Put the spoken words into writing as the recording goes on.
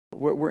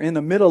we're in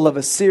the middle of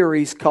a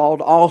series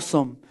called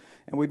Awesome.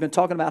 And we've been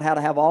talking about how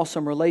to have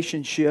awesome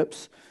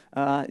relationships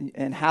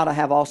and how to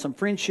have awesome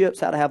friendships,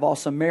 how to have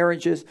awesome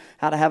marriages,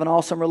 how to have an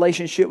awesome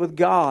relationship with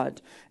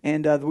God.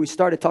 And we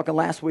started talking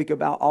last week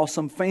about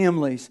awesome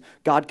families.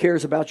 God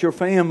cares about your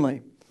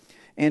family.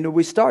 And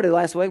we started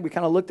last week, we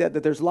kind of looked at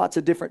that there's lots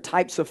of different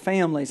types of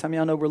families. I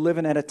mean, I know we're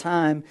living at a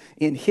time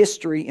in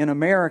history in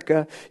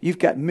America. You've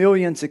got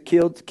millions of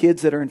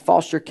kids that are in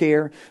foster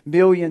care,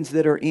 millions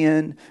that are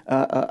in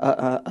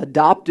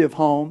adoptive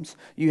homes.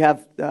 You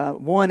have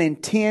 1 in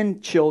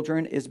 10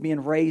 children is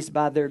being raised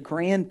by their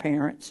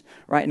grandparents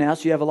right now.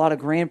 So you have a lot of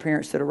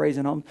grandparents that are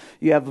raising homes.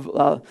 You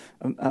have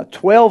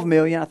 12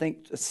 million, I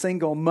think,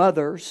 single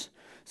mothers.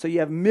 So you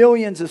have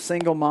millions of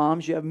single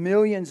moms, you have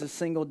millions of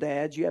single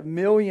dads, you have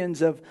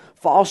millions of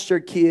foster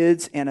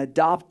kids and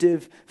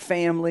adoptive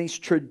families,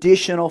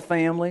 traditional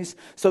families.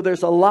 So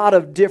there's a lot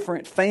of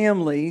different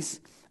families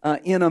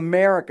in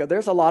America.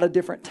 There's a lot of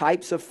different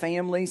types of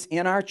families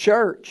in our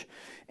church.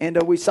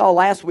 And we saw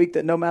last week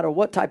that no matter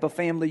what type of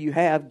family you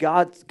have,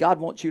 God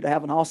wants you to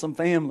have an awesome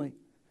family.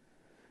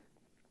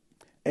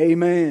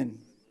 Amen.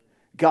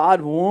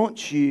 God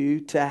wants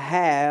you to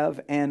have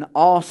an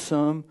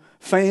awesome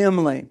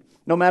family.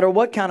 No matter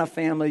what kind of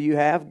family you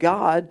have,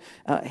 God,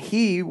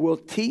 He will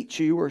teach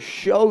you or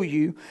show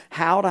you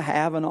how to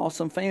have an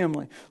awesome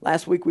family.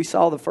 Last week we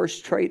saw the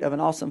first trait of an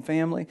awesome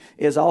family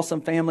is awesome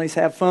families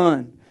have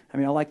fun. I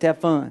mean, I like to have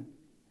fun.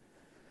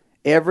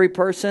 Every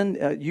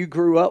person, you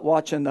grew up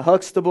watching the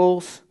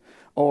Huxtables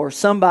or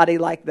somebody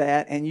like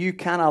that, and you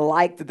kind of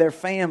liked their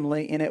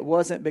family, and it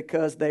wasn't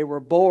because they were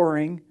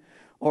boring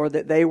or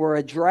that they were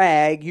a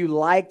drag. You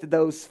liked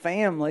those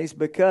families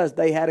because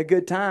they had a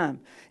good time.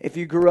 If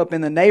you grew up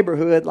in the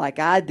neighborhood like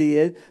I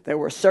did, there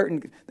were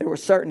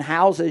certain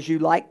houses you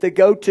liked to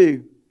go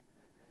to.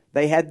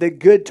 They had the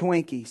good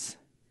Twinkies,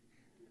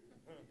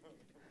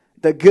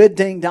 the good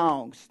ding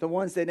dongs, the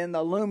ones that in the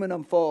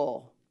aluminum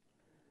foil,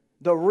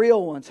 the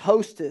real ones,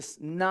 Hostess,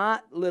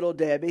 not Little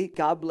Debbie.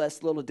 God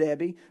bless Little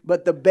Debbie,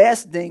 but the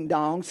best ding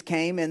dongs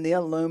came in the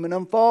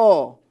aluminum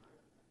foil.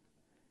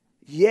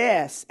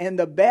 Yes, and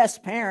the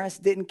best parents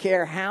didn't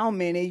care how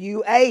many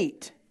you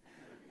ate.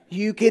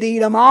 You could eat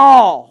them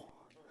all.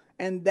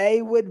 And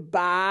they would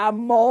buy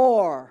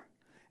more.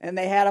 And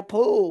they had a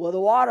pool with a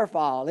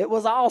waterfall. It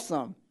was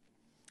awesome.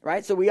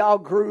 Right? So we all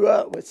grew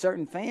up with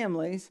certain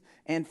families.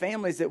 And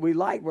families that we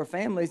liked were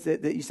families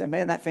that you say,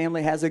 man, that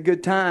family has a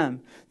good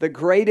time. The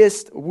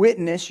greatest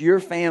witness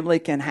your family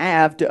can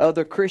have to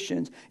other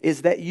Christians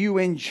is that you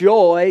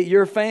enjoy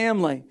your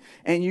family.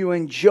 And you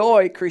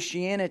enjoy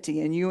Christianity.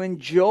 And you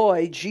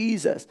enjoy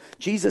Jesus.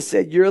 Jesus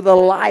said, you're the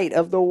light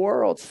of the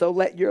world. So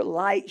let your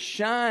light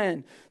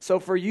shine. So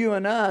for you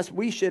and us,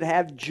 we should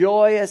have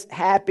joyous,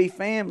 happy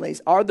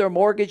families. Are there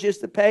mortgages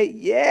to pay?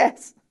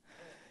 Yes.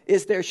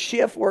 Is there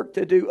shift work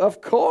to do?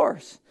 Of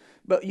course.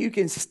 But you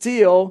can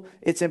still,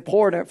 it's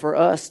important for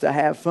us to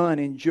have fun,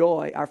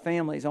 enjoy our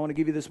families. I want to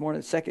give you this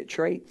morning the second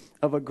trait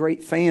of a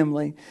great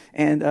family.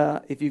 And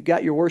if you've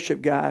got your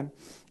worship guide,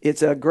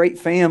 it's great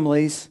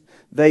families,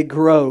 they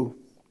grow.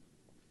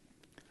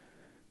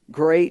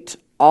 Great,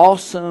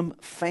 awesome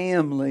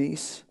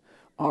families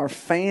are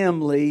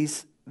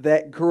families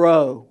that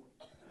grow.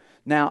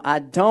 Now, I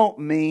don't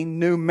mean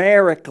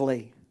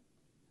numerically.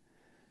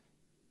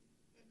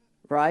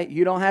 Right?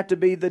 You don't have to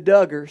be the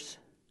Duggars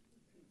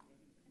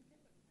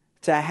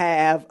to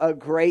have a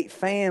great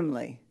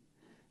family.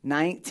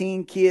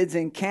 19 kids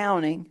and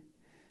counting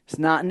is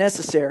not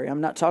necessary.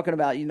 I'm not talking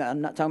about,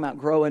 I'm not talking about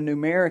growing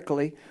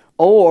numerically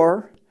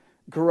or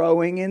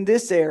growing in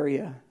this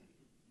area.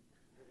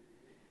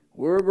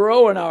 We're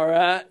growing all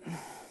right.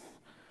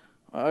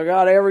 I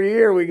got every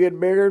year we get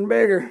bigger and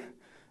bigger.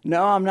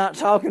 No, I'm not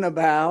talking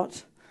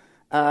about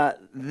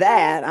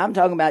that. I'm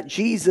talking about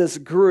Jesus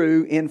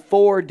grew in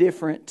 4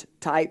 different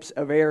types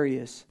of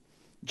areas.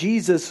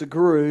 Jesus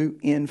grew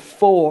in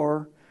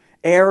 4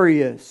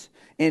 areas.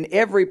 And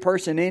every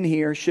person in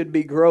here should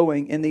be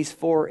growing in these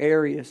 4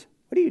 areas.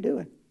 What are you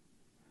doing?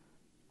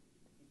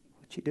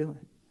 What you doing?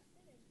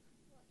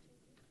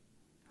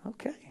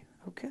 Okay.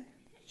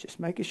 Just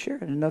making sure. I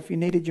didn't know if you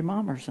needed your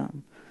mom or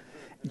something.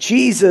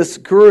 Jesus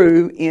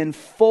grew in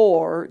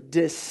 4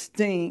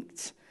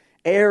 distinct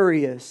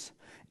areas.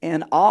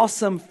 And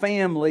awesome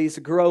families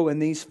grow in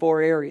these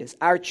 4 areas.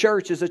 Our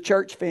church is a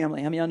church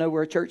family. How many of y'all know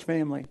we're a church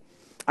family?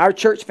 Our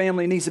church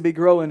family needs to be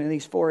growing in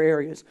these 4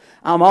 areas.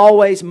 I'm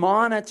always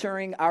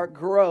monitoring our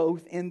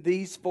growth in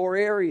these 4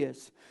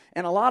 areas.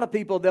 And a lot of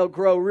people, they'll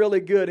grow really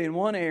good in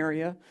one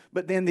area,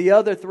 but then the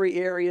other 3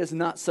 areas,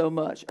 not so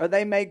much. Or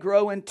they may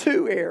grow in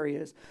 2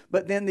 areas,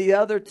 but then the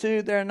other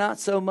 2, they're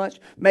not so much.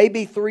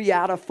 Maybe 3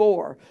 out of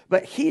 4.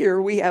 But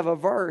here we have a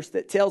verse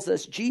that tells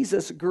us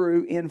Jesus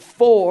grew in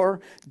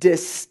 4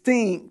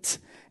 distinct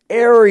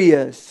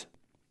areas.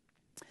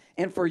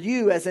 And for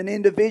you as an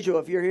individual,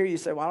 if you're here, you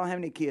say, well, I don't have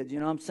any kids.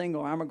 I'm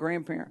single. I'm a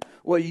grandparent.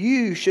 Well,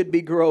 you should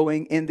be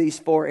growing in these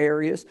 4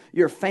 areas.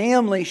 Your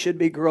family should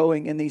be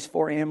growing in these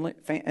 4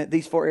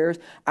 areas.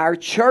 Our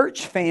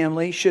church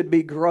family should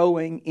be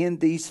growing in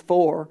these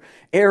 4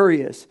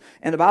 areas.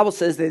 And the Bible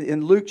says that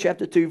in Luke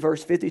chapter 2,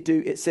 verse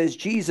 52, it says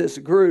Jesus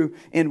grew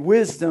in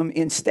wisdom,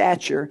 in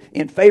stature,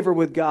 in favor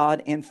with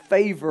God, and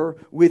favor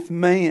with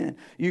man.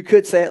 You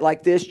could say it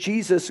like this.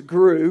 Jesus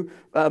grew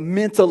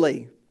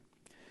mentally.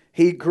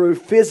 He grew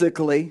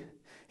physically,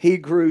 he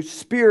grew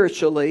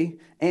spiritually,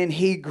 and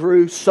he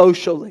grew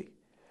socially.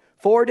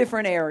 4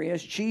 different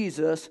areas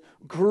Jesus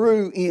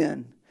grew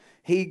in.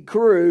 He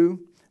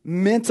grew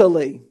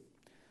mentally.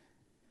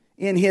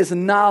 In his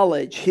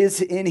knowledge,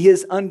 in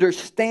his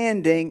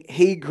understanding,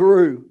 he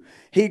grew.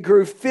 He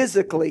grew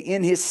physically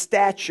in his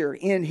stature,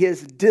 in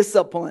his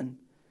discipline.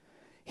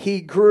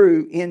 He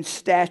grew in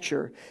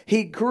stature.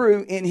 He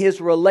grew in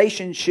his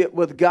relationship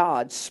with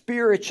God.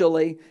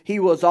 Spiritually, he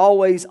was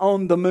always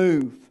on the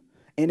move,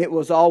 and it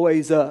was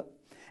always up.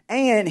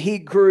 And he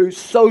grew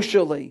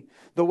socially.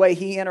 The way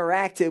he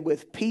interacted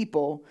with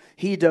people,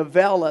 he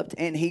developed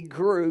and he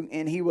grew,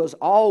 and he was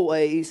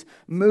always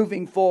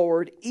moving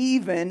forward,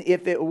 even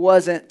if it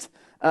wasn't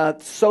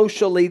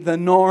socially the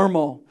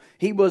normal.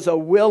 He was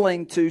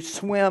willing to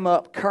swim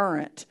up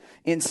current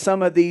in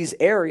some of these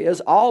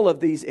areas, all of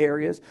these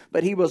areas,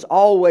 but he was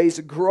always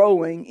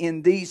growing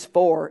in these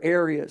 4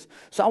 areas.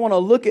 So I want to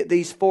look at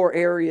these 4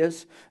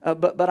 areas,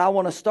 but I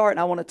want to start, and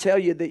I want to tell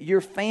you that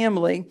your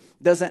family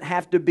doesn't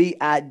have to be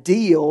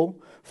ideal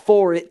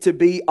for it to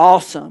be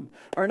awesome.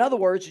 Or in other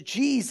words,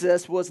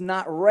 Jesus was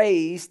not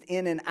raised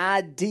in an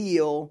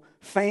ideal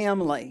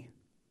family.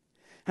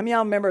 How many of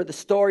y'all remember the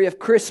story of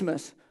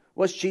Christmas?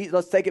 Let's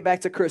take it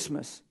back to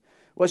Christmas.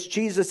 What's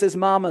Jesus'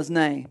 mama's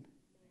name?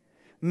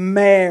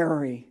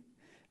 Mary.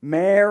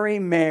 Mary,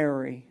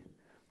 Mary.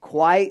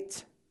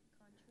 Quite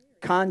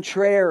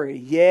contrary.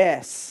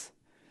 Yes.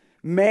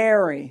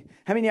 Mary.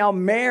 How many of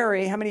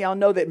y'all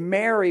know that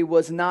Mary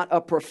was not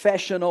a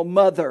professional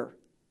mother?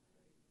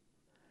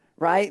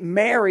 Right?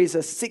 Mary's a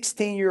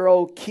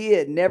 16-year-old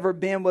kid, never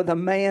been with a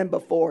man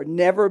before,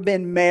 never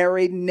been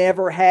married,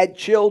 never had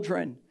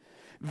children.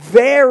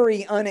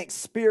 Very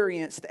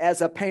unexperienced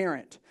as a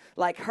parent.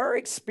 Like her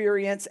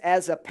experience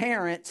as a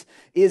parent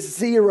is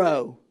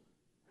 0.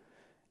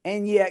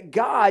 And yet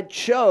God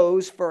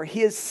chose for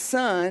his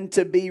son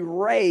to be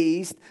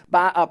raised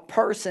by a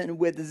person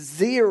with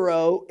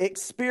 0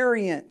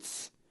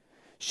 experience.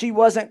 She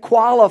wasn't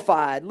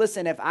qualified.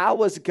 Listen, if I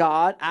was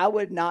God, I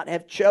would not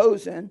have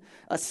chosen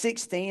a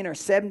 16 or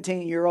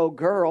 17-year-old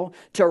girl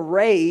to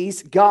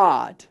raise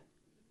God.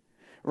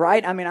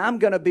 Right? I mean, I'm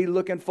going to be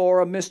looking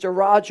for a Mr.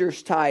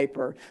 Rogers type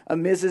or a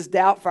Mrs.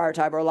 Doubtfire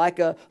type or like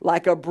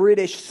a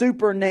British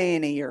super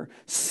nanny or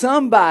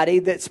somebody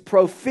that's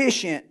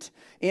proficient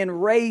in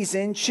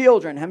raising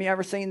children. Have you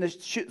ever seen the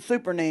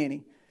Super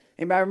Nanny?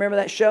 Anybody remember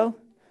that show?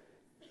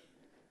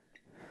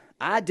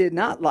 I did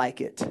not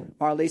like it,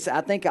 Marlisa.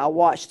 I think I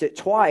watched it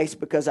twice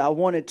because I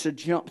wanted to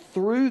jump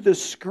through the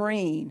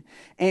screen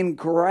and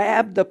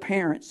grab the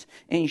parents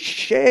and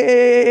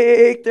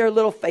shake their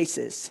little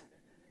faces.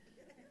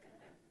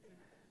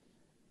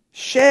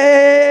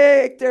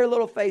 Shake their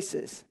little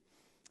faces.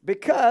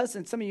 Because,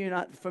 and some of you are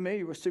not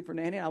familiar with Super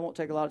Nanny, I won't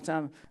take a lot of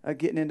time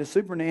getting into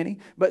Super Nanny,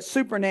 but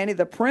Super Nanny,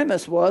 the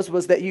premise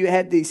was that you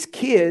had these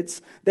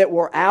kids that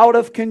were out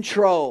of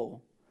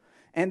control.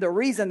 And the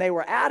reason they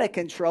were out of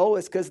control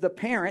is because the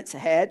parents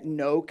had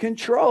no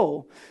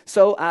control.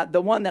 So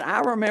the one that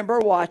I remember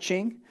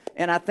watching,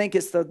 and I think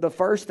it's the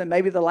first and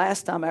maybe the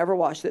last time I ever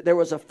watched it, there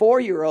was a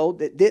 4-year-old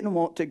that didn't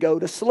want to go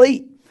to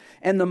sleep.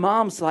 And the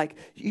mom's like,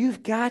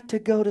 you've got to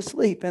go to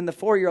sleep. And the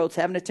 4-year-old's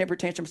having a temper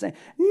tantrum saying,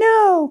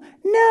 no,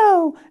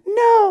 no,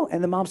 no.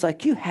 And the mom's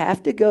like, you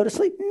have to go to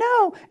sleep.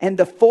 No. And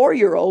the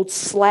 4-year-old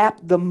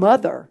slapped the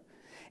mother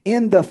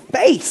in the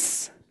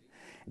face.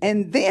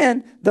 And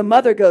then the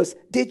mother goes,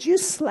 did you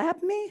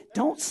slap me?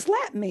 Don't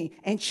slap me.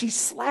 And she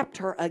slapped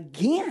her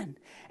again.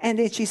 And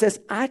then she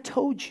says, I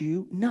told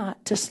you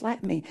not to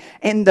slap me.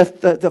 And the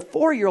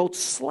 4-year-old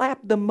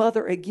slapped the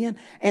mother again.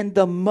 And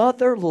the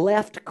mother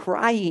left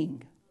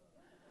crying.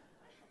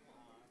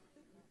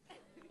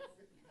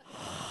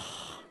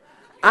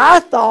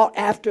 I thought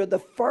after the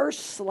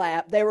first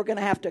slap, they were going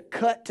to have to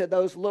cut to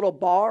those little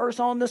bars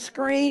on the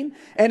screen,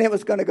 and it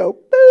was going to go,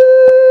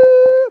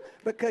 boo,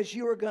 because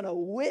you were going to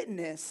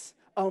witness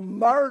a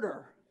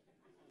murder.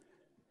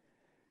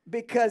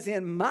 Because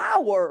in my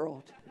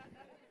world,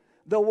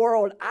 the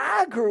world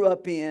I grew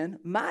up in,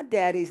 my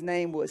daddy's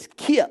name was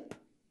Kip.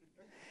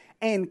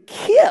 And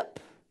Kip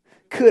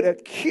could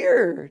have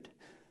cured.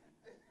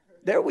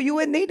 You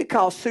wouldn't need to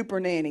call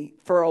Super Nanny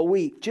for a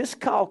week. Just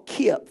call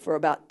Kip for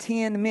about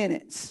 10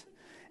 minutes.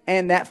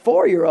 And that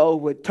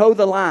 4-year-old would toe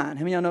the line.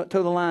 How many of y'all know what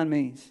toe the line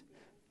means?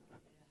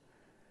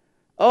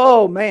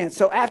 Oh, man.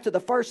 So after the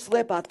first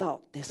slip, I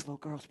thought, this little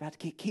girl's about to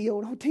get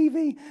killed on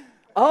TV.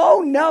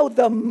 Oh, no.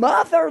 The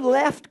mother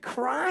left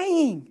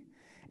crying.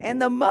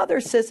 And the mother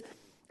says,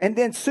 And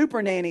then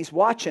Super Nanny's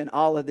watching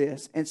all of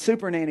this. And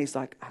Super Nanny's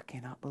like, I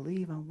cannot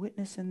believe I'm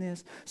witnessing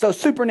this. So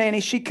Super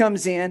Nanny, she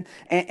comes in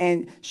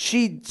and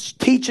she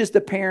teaches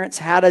the parents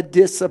how to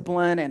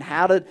discipline and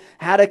how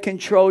to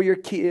control your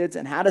kids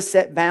and how to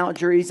set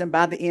boundaries. And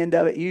by the end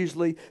of it,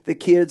 usually the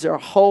kids are a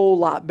whole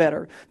lot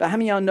better. But how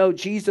many of y'all know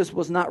Jesus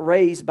was not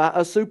raised by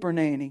a Super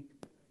Nanny?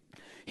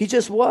 He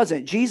just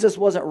wasn't. Jesus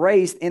wasn't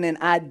raised in an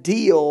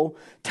ideal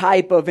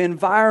type of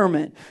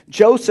environment.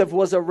 Joseph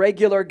was a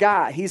regular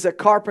guy. He's a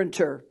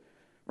carpenter,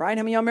 right?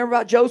 How many of y'all remember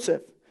about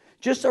Joseph?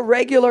 Just a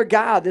regular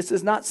guy. This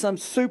is not some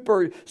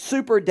super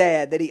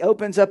dad that he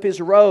opens up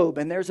his robe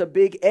and there's a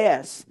big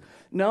S.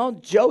 No,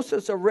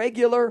 Joseph's a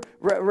regular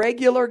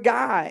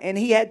guy, and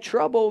he had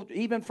trouble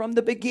even from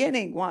the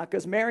beginning. Why?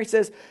 Because Mary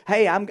says,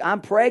 "Hey,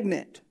 I'm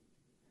pregnant."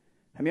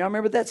 How many of y'all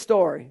remember that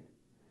story?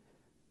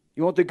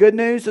 You want the good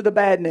news or the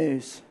bad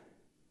news?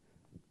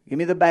 Give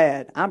me the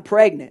bad. I'm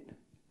pregnant.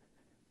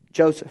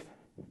 Joseph.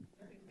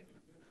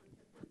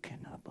 I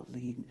cannot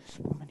believe this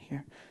woman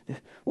here.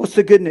 What's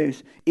the good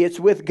news? It's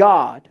with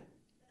God.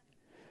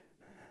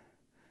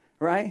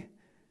 Right?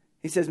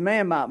 He says,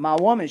 man, my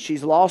woman,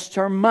 she's lost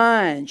her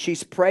mind.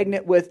 She's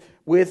pregnant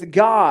with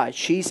God.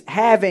 She's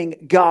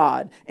having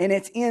God. And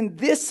it's in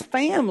this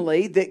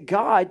family that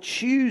God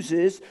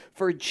chooses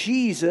for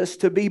Jesus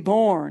to be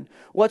born.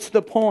 What's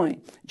the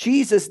point?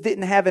 Jesus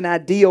didn't have an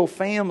ideal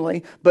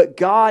family, but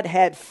God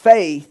had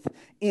faith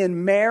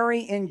in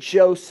Mary and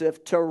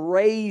Joseph to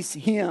raise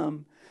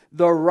him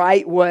the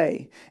right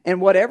way.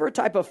 And whatever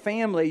type of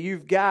family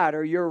you've got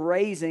or you're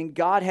raising,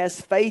 God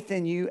has faith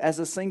in you as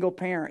a single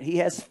parent. He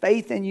has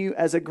faith in you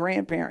as a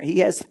grandparent. He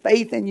has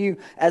faith in you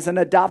as an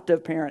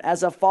adoptive parent,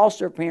 as a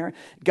foster parent.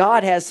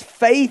 God has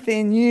faith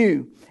in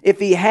you. If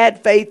He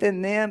had faith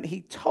in them,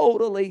 He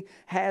totally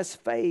has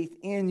faith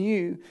in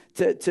you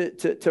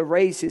to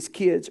raise His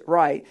kids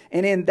right.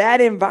 And in that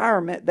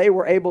environment, they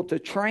were able to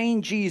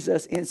train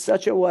Jesus in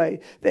such a way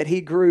that He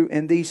grew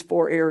in these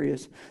 4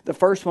 areas. The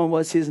first one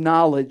was His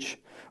knowledge,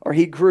 or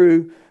He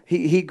grew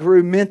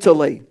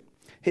mentally.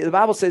 The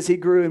Bible says He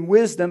grew in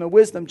wisdom, and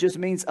wisdom just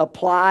means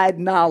applied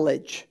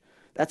knowledge.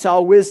 That's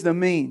all wisdom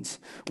means.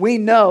 We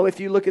know, if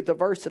you look at the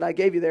verse that I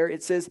gave you there,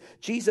 it says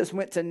Jesus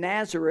went to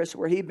Nazareth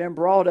where he'd been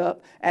brought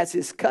up as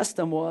his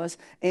custom was.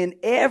 And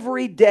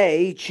every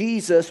day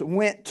Jesus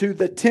went to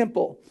the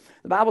temple.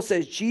 The Bible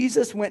says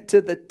Jesus went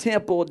to the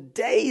temple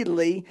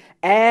daily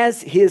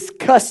as his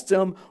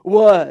custom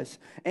was.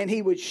 And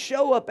he would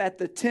show up at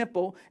the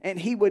temple and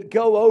he would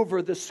go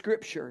over the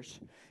scriptures.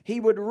 He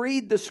would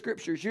read the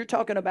scriptures. You're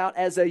talking about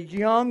as a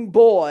young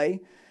boy.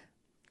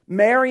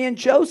 Mary and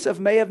Joseph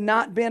may have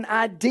not been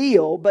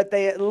ideal, but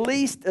they at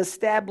least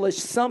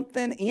established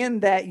something in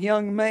that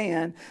young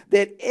man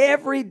that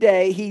every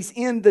day he's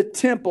in the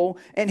temple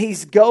and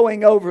he's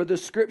going over the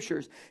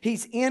scriptures.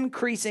 He's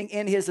increasing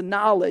in his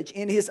knowledge,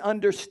 in his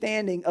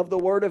understanding of the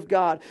Word of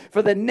God.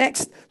 For the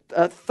next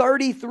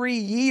 33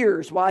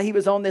 years while he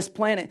was on this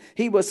planet,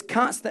 he was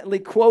constantly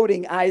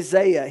quoting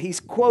Isaiah. He's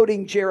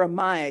quoting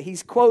Jeremiah.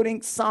 He's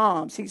quoting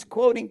Psalms. He's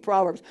quoting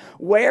Proverbs.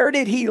 Where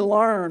did he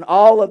learn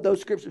all of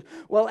those scriptures?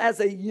 Well, as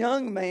a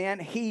young man,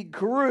 he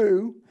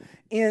grew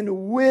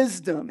in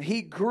wisdom.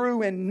 He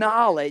grew in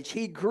knowledge.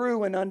 He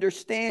grew in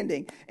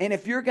understanding. And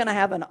if you're going to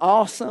have an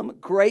awesome,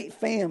 great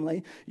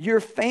family,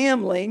 your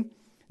family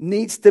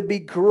needs to be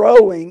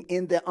growing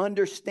in the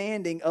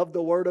understanding of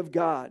the Word of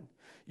God.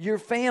 Your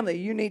family,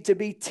 you need to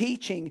be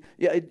teaching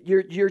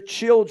your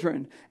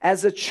children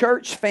as a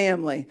church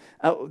family.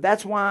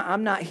 That's why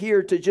I'm not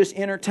here to just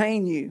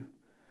entertain you.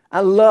 I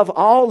love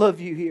all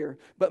of you here,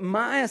 but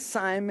my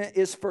assignment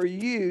is for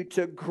you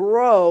to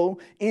grow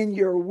in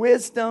your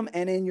wisdom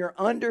and in your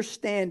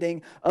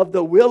understanding of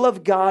the will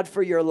of God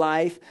for your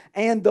life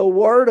and the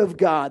Word of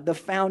God, the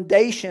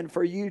foundation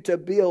for you to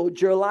build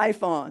your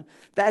life on.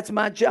 That's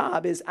my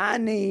job, is I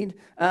need,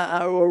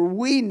 or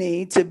we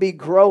need to be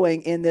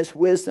growing in this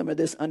wisdom or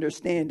this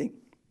understanding.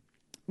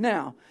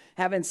 Now,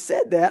 having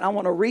said that, I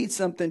want to read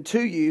something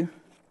to you.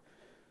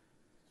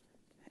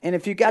 And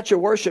if you got your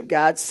worship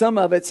guide, some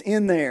of it's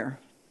in there.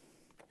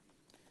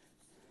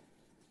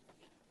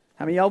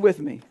 How many of y'all with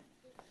me?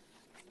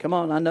 Come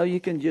on, I know you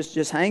can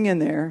just hang in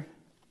there.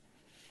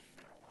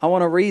 I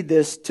want to read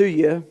this to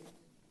you.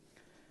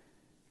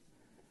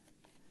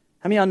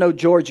 How many of y'all know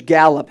George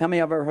Gallup? How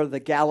many of y'all have ever heard of the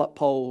Gallup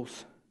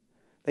polls?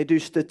 They do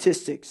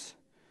statistics.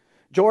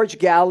 George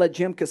Gallup,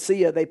 Jim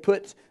Casilla,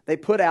 they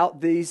put out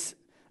these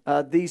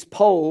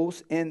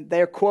polls, and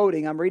they're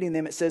quoting, I'm reading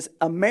them, it says,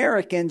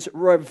 Americans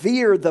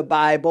revere the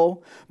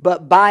Bible,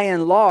 but by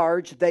and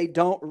large, they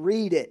don't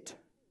read it.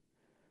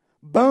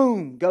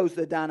 Boom, goes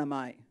the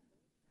dynamite.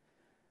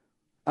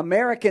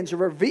 Americans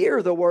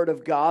revere the Word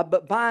of God,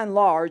 but by and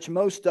large,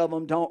 most of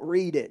them don't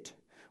read it.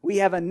 We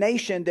have a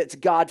nation that's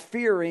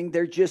God-fearing,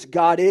 they're just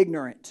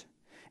God-ignorant.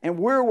 And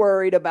we're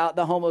worried about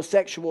the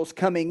homosexuals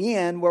coming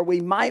in where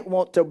we might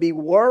want to be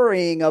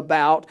worrying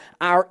about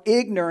our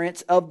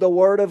ignorance of the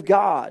Word of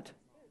God.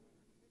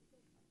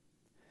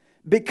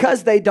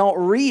 Because they don't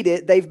read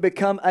it, they've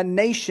become a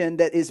nation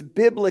that is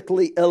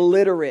biblically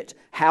illiterate.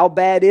 How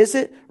bad is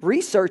it?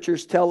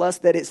 Researchers tell us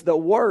that it's the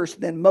worst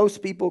than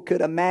most people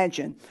could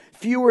imagine.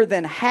 Fewer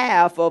than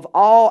half of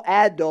all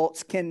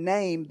adults can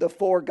name the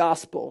 4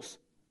 Gospels.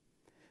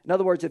 In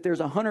other words, if there's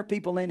 100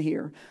 people in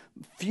here,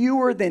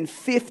 fewer than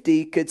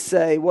 50 could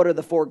say, what are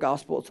the 4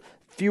 Gospels?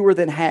 Fewer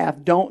than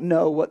half don't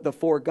know what the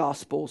 4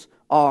 Gospels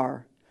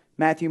are.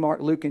 Matthew,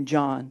 Mark, Luke, and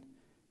John,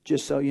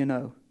 just so you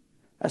know.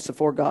 That's the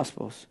 4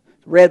 Gospels.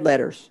 Red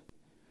letters.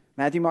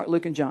 Matthew, Mark,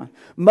 Luke, and John.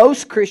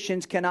 Most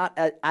Christians cannot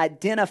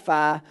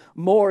identify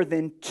more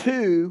than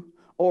 2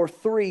 or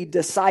 3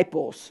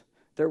 disciples.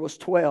 There was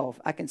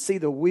 12. I can see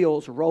the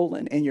wheels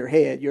rolling in your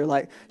head. You're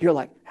like,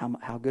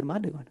 how good am I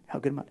doing? How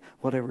good am I?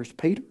 Well, there was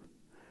Peter.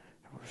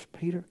 There was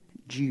Peter.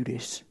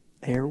 Judas.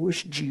 There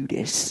was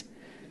Judas.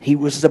 He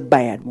was the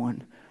bad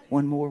one.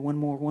 One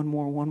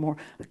more.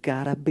 I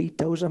gotta beat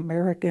those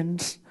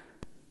Americans.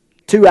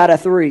 2 out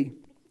of 3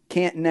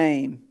 can't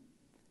name.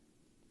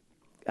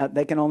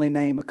 They can only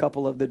name a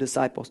couple of the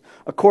disciples.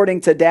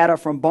 According to data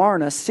from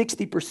Barna,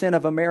 60%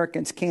 of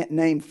Americans can't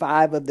name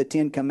 5 of the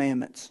 10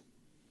 commandments.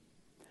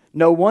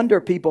 No wonder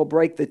people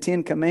break the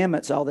 10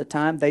 commandments all the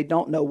time. They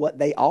don't know what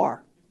they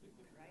are.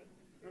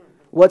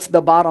 What's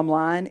the bottom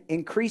line?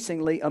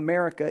 Increasingly,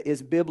 America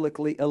is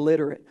biblically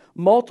illiterate.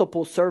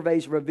 Multiple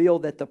surveys reveal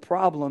that the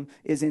problem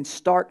is in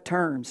stark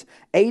terms.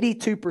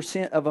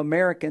 82% of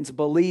Americans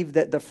believe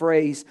that the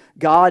phrase,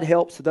 God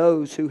helps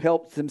those who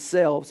help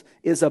themselves,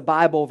 is a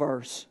Bible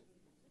verse.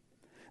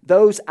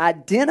 Those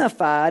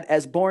identified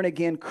as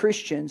born-again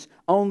Christians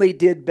only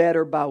did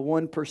better by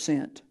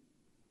 1%.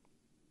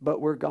 But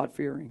we're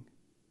God-fearing.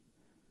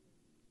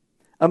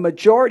 A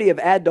majority of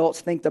adults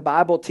think the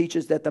Bible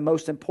teaches that the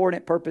most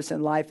important purpose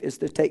in life is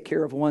to take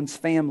care of one's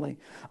family.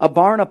 A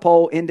Barna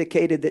poll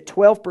indicated that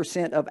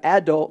 12% of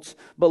adults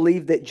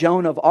believe that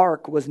Joan of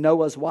Arc was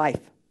Noah's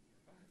wife.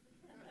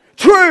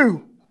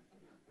 True!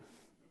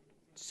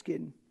 Just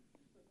kidding.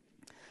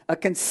 A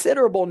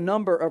considerable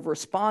number of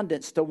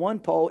respondents to one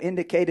poll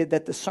indicated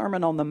that the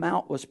Sermon on the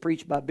Mount was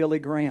preached by Billy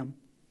Graham.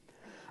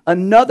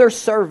 Another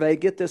survey,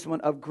 get this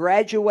one, of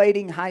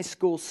graduating high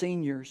school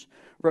seniors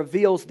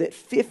reveals that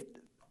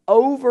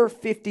over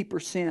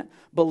 50%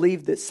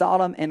 believe that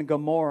Sodom and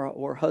Gomorrah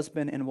were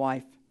husband and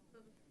wife.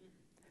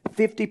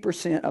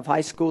 50% of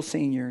high school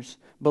seniors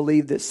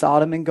believe that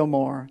Sodom and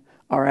Gomorrah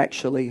are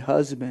actually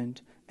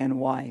husband and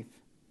wife.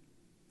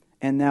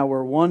 And now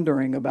we're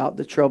wondering about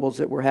the troubles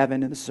that we're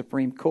having in the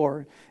Supreme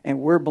Court. And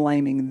we're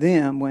blaming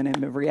them when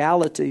in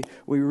reality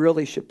we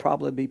really should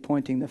probably be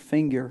pointing the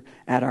finger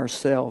at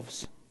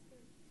ourselves.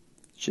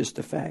 It's just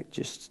a fact.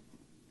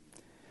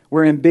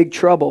 We're in big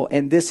trouble,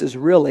 and this is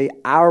really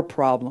our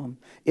problem.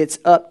 It's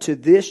up to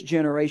this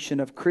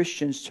generation of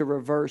Christians to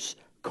reverse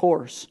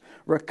course.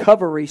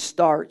 Recovery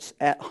starts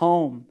at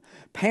home.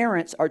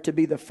 Parents are to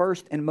be the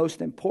first and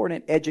most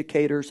important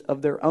educators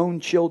of their own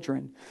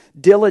children,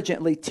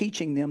 diligently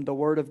teaching them the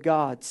Word of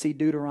God. See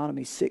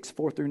Deuteronomy 6,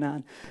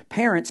 4-9.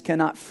 Parents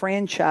cannot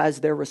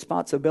franchise their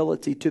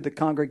responsibility to the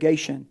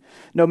congregation,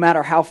 no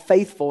matter how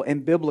faithful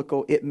and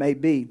biblical it may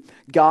be.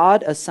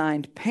 God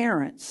assigned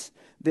parents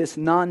this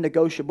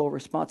non-negotiable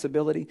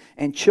responsibility,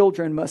 and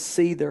children must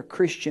see their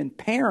Christian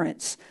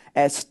parents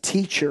as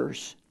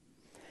teachers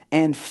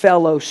and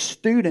fellow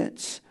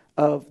students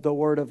of the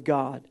Word of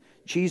God.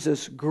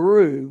 Jesus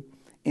grew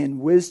in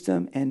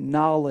wisdom and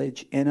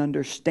knowledge and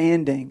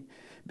understanding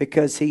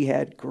because he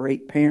had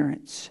great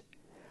parents.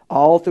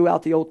 All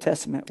throughout the Old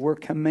Testament, we're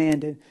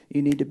commanded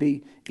you need to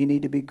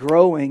be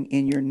growing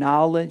in your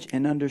knowledge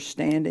and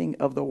understanding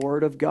of the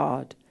Word of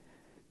God.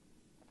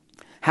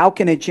 How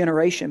can a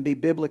generation be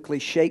biblically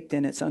shaped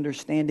in its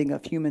understanding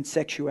of human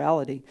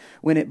sexuality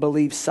when it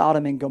believes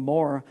Sodom and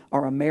Gomorrah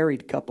are a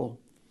married couple?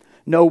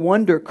 No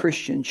wonder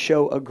Christians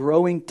show a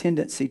growing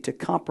tendency to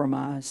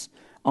compromise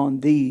on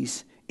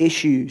these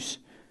issues.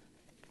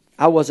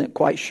 I wasn't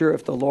quite sure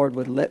if the Lord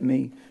would let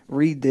me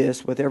read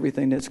this with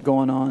everything that's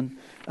going on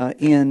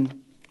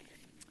in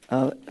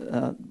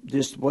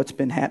just what's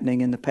been happening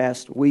in the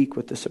past week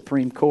with the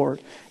Supreme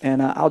Court.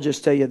 And I'll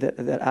just tell you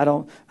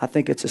that I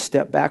think it's a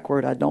step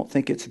backward. I don't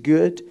think it's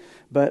good.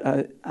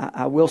 But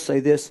I will say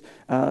this,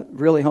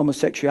 really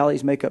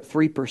homosexualities make up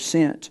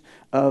 3%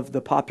 of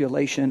the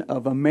population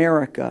of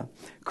America.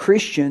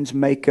 Christians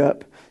make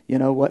up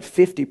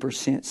 50%,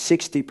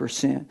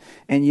 60%.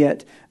 And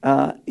yet,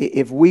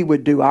 if we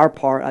would do our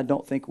part, I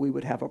don't think we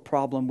would have a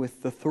problem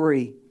with the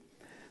 3.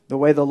 The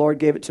way the Lord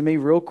gave it to me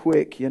real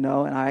quick, and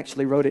I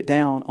actually wrote it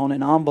down on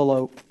an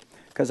envelope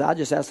because I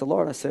just asked the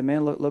Lord. I said,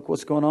 man, look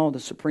what's going on with the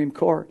Supreme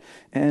Court.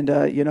 And,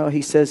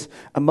 he says,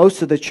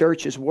 most of the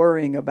church is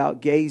worrying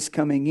about gays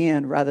coming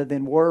in rather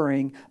than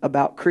worrying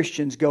about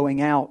Christians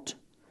going out.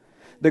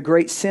 The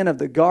great sin of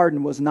the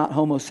garden was not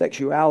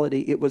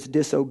homosexuality, it was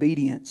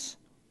disobedience.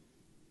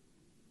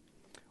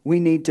 We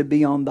need to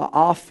be on the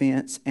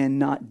offense and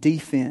not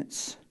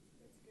defense.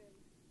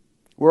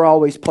 We're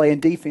always playing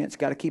defense.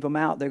 Got to keep them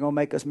out. They're going to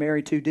make us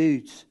marry 2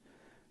 dudes.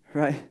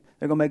 Right?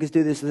 They're going to make us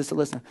do this.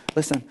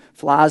 Listen.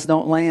 Flies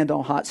don't land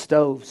on hot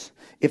stoves.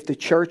 If the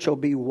church will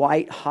be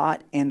white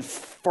hot and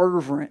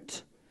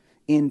fervent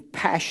in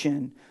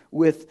passion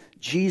with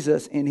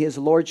Jesus and His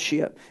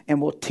Lordship,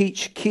 and will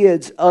teach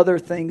kids other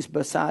things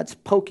besides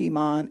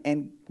Pokemon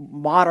and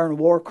modern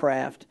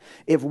Warcraft,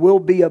 if we'll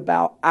be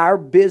about our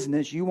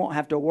business, you won't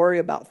have to worry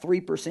about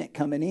 3%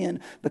 coming in,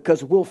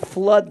 because we'll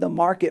flood the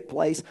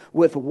marketplace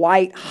with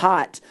white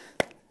hot,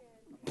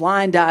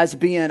 blind eyes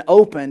being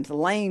opened,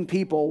 lame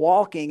people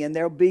walking, and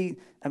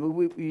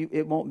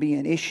it won't be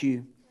an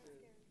issue.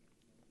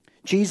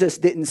 Jesus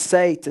didn't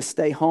say to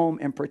stay home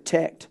and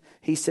protect.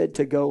 He said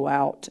to go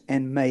out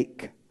and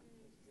make.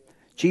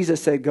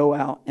 Jesus said go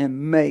out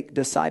and make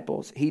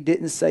disciples. He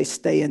didn't say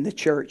stay in the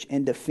church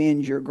and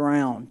defend your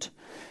ground.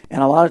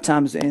 And a lot of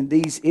times in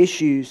these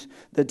issues,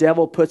 the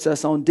devil puts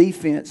us on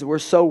defense. We're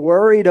so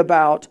worried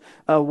about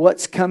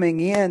what's coming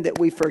in that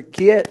we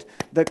forget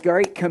the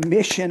great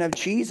commission of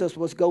Jesus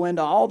was go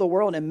into all the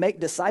world and make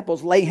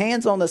disciples, lay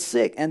hands on the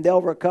sick and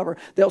they'll recover.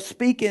 They'll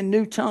speak in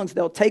new tongues.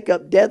 They'll take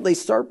up deadly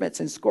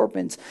serpents and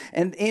scorpions.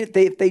 And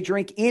if they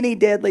drink any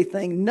deadly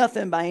thing,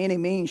 nothing by any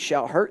means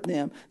shall hurt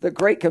them. The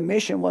great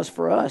commission was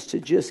for us to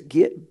just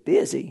get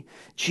busy.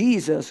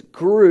 Jesus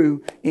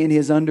grew in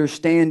His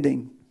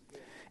understanding.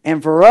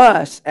 And for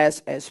us,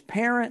 as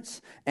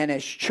parents and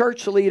as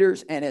church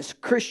leaders and as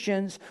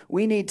Christians,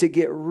 we need to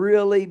get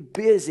really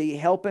busy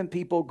helping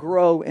people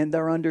grow in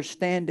their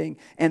understanding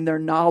and their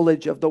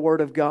knowledge of the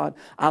Word of God.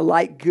 I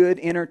like good,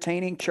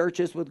 entertaining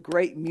churches with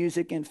great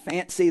music and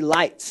fancy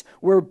lights.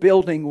 We're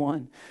building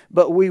one.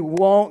 But we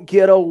won't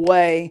get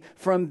away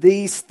from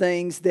these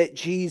things that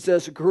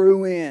Jesus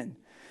grew in.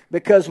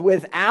 Because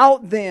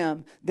without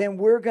them, then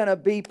we're going to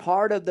be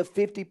part of the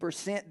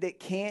 50% that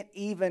can't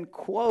even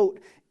quote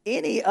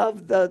any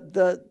of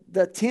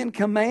the 10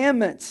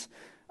 commandments.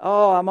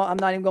 Oh, I'm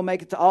not even going to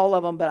make it to all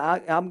of them,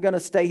 but I'm going to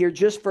stay here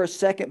just for a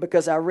second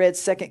because I read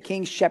 2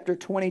 Kings chapter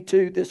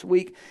 22 this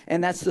week,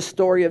 and that's the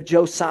story of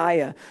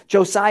Josiah.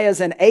 Josiah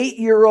is an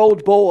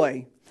 8-year-old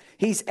boy.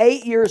 He's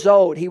 8 years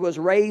old. He was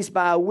raised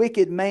by a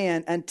wicked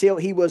man until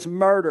he was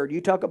murdered. You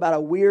talk about a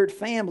weird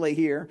family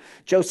here.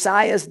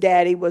 Josiah's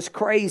daddy was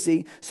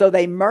crazy, so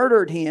they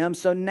murdered him.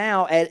 So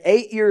now at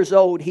 8 years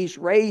old, he's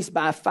raised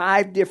by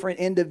 5 different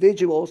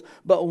individuals,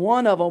 but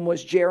one of them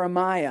was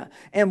Jeremiah.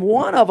 And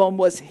one of them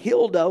was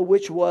Hilda,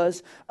 which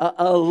was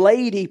a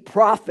lady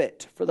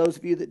prophet. For those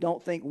of you that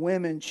don't think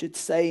women should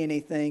say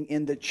anything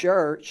in the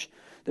church,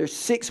 there's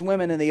 6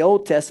 women in the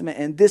Old Testament,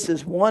 and this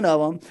is one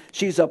of them.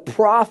 She's a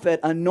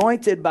prophet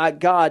anointed by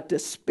God to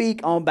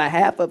speak on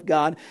behalf of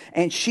God.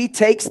 And she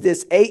takes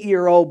this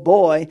 8-year-old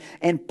boy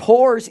and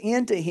pours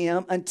into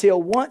him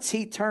until once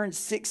he turns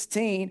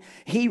 16,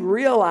 he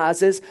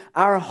realizes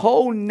our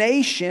whole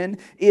nation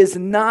is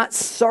not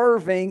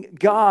serving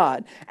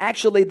God.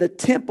 Actually, the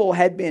temple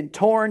had been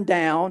torn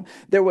down.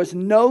 There was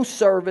no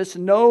service,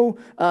 no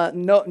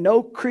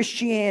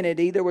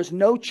Christianity. There was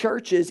no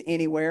churches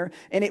anywhere.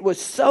 And it was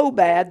so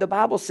bad, the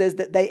Bible says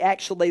that they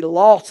actually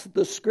lost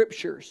the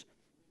scriptures.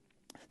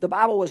 The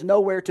Bible was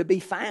nowhere to be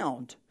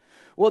found.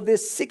 Well,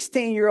 this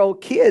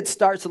 16-year-old kid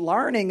starts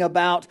learning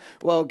about,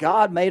 well,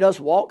 God made us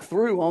walk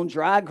through on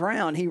dry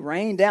ground. He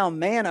rained down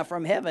manna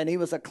from heaven. He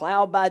was a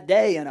cloud by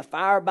day and a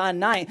fire by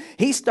night.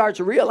 He starts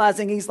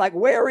realizing, he's like,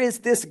 where is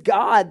this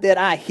God that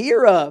I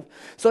hear of?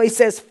 So he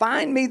says,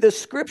 find me the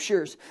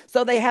scriptures.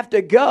 So they have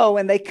to go,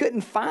 and they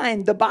couldn't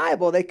find the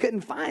Bible. They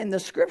couldn't find the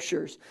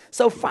scriptures.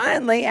 So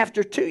finally,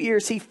 after 2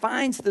 years, he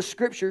finds the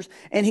scriptures,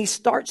 and he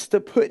starts to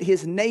put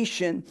his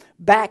nation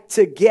back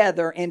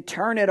together and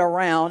turn it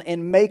around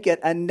and make it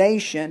a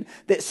nation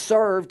that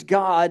served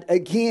God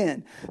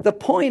again. The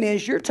point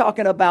is, you're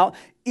talking about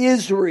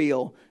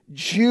Israel,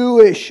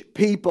 Jewish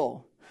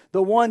people.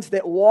 The ones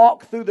that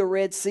walked through the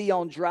Red Sea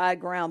on dry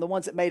ground. The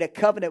ones that made a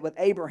covenant with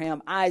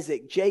Abraham,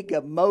 Isaac,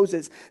 Jacob,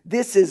 Moses.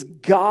 This is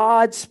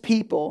God's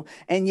people.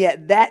 And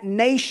yet that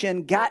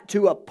nation got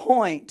to a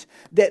point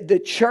that the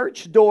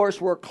church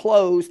doors were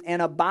closed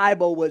and a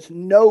Bible was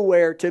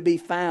nowhere to be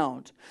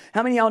found.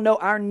 How many of y'all know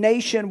our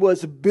nation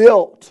was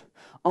built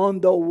on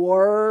the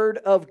Word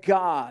of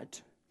God?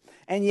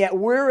 And yet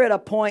we're at a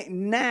point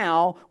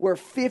now where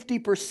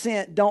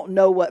 50% don't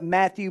know what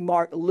Matthew,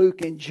 Mark,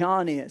 Luke, and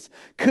John is.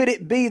 Could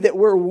it be that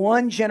we're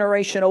 1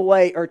 generation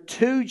away or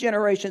 2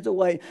 generations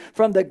away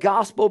from the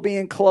gospel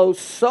being closed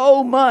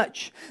so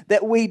much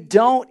that we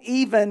don't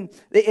even,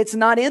 it's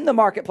not in the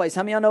marketplace.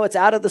 How many of y'all know it's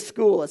out of the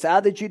school? It's out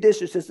of the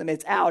judicial system.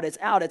 It's out.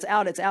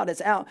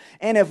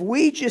 And if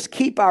we just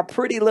keep our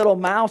pretty little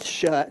mouths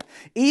shut,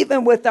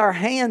 even with our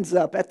hands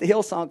up at the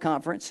Hillsong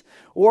Conference,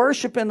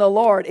 worshiping the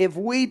Lord, if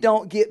we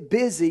don't get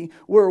busy,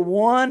 we're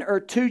 1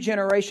 or 2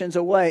 generations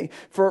away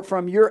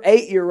from your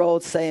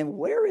 8-year-old saying,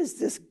 where is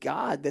this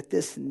God that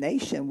this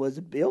nation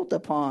was built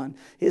upon?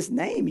 His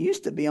name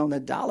used to be on the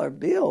dollar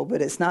bill,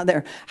 but it's not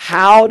there.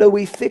 How do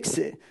we fix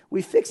it?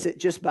 We fix it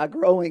just by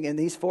growing in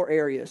these 4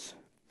 areas.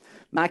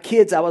 My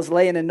kids, I was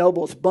laying in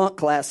Noble's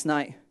bunk last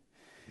night,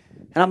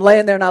 and I'm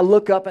laying there and I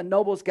look up, and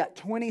Noble's got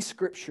 20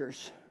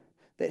 scriptures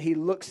that he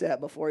looks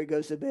at before he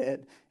goes to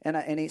bed.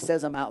 And he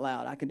says them out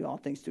loud. I can do all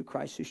things through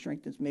Christ who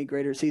strengthens me.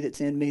 Greater is he that's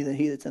in me than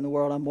he that's in the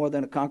world. I'm more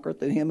than a conqueror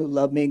through him who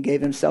loved me and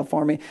gave himself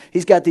for me.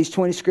 He's got these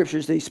 20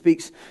 scriptures that he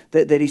speaks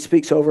that he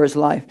speaks over his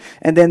life.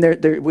 And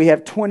then we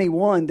have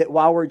 21 that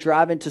while we're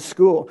driving to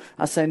school,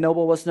 I say,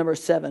 Noble, what's number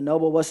 7?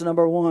 Noble, what's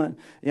number 1?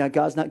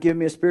 God's not giving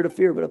me a spirit of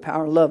fear, but a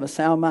power and love, a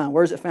sound mind.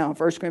 Where's it found?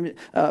 1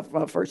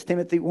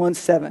 Timothy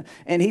 1:7.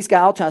 And he's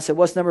got all time. I said,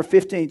 what's number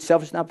 15?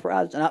 Selfish, not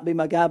proud, not be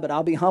my God, but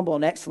I'll be humble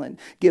and excellent.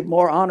 Give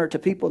more honor to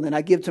people than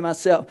I give to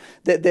myself.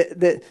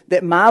 That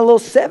my little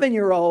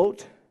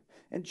 7-year-old,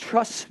 and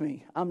trust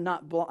me, I'm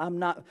not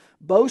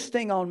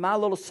boasting on my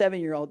little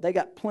 7-year-old. They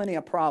got plenty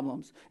of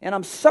problems. And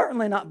I'm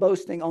certainly not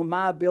boasting on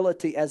my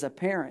ability as a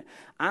parent.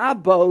 I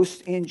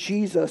boast in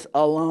Jesus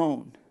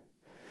alone.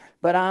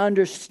 But I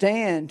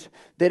understand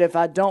that if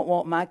I don't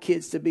want my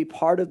kids to be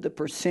part of the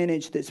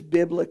percentage that's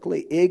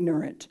biblically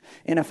ignorant,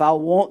 and if I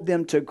want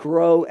them to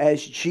grow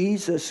as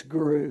Jesus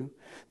grew,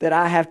 that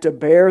I have to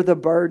bear the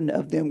burden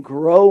of them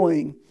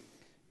growing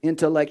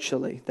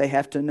intellectually. They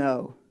have to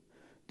know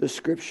the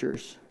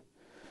scriptures.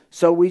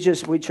 So we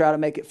try to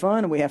make it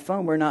fun, and we have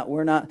fun. We're not.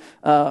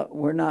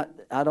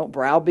 I don't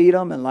browbeat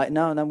them and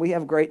no. We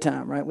have a great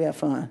time, right? We have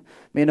fun.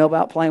 Me and Noble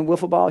out playing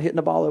wiffle ball, hitting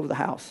the ball over the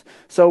house.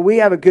 So we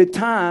have a good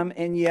time,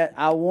 and yet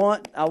I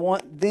want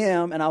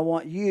them, and I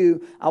want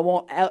you. I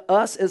want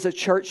us as a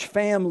church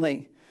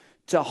family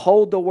to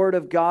hold the Word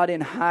of God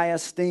in high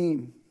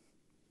esteem.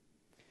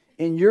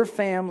 In your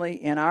family,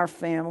 in our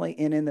family,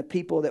 and in the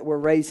people that we're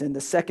raising.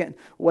 The second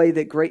way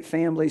that great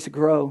families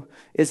grow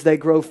is they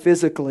grow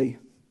physically.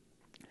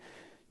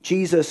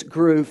 Jesus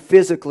grew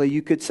physically.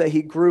 You could say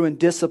he grew in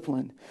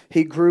discipline.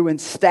 He grew in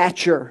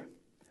stature.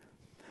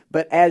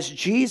 But as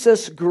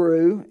Jesus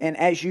grew, and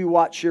as you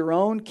watch your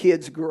own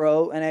kids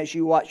grow, and as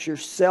you watch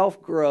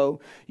yourself grow,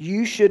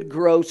 you should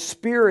grow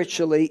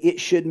spiritually.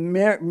 It should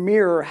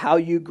mirror how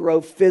you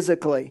grow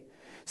physically.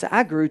 So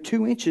I grew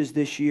 2 inches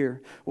this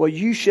year. Well,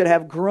 you should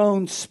have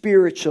grown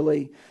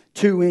spiritually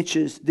 2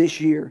 inches this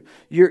year.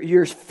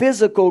 Your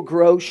physical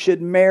growth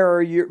should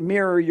mirror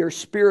your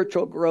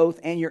spiritual growth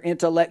and your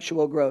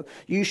intellectual growth.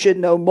 You should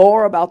know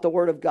more about the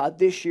Word of God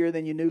this year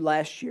than you knew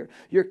last year.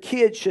 Your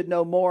kids should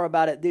know more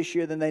about it this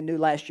year than they knew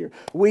last year.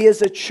 We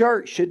as a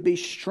church should be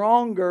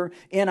stronger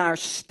in our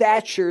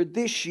stature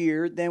this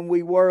year than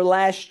we were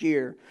last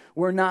year.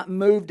 We're not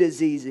moved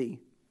as easy,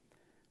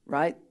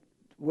 right?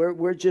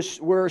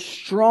 We're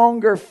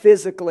stronger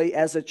physically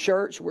as a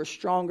church. We're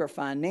stronger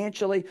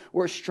financially.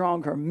 We're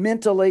stronger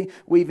mentally.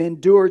 We've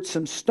endured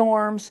some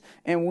storms,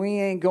 and we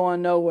ain't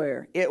going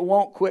nowhere. It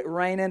won't quit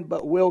raining,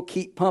 but we'll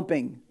keep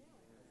pumping.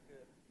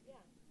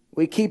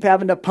 We keep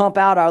having to pump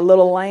out our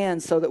little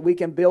land so that we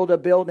can build a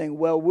building.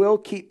 Well, we'll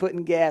keep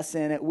putting gas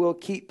in it. We'll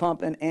keep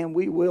pumping, and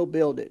we will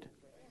build it.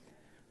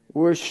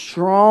 We're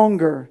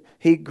stronger.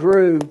 He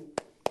grew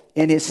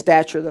in his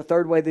stature. The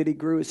third way that he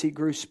grew is he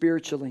grew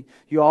spiritually.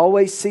 You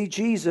always see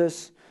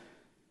Jesus.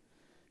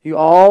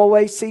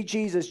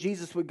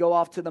 Jesus would go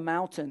off to the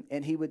mountain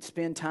and he would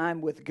spend time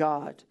with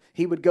God.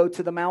 He would go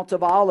to the Mount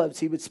of Olives.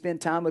 He would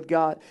spend time with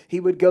God. He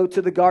would go to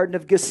the Garden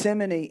of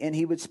Gethsemane and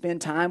he would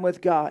spend time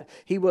with God.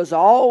 He was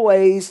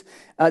always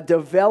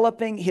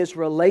developing his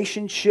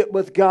relationship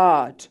with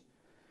God.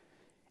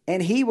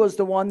 And he was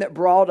the one that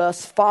brought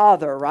us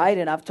Father, right?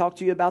 And I've talked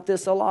to you about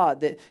this a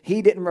lot, that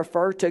he didn't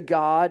refer to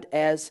God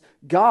as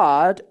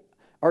God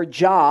or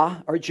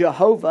Jah or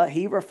Jehovah.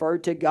 He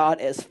referred to God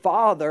as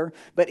Father.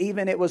 But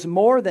even it was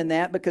more than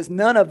that because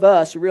none of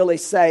us really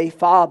say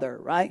Father,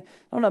 right?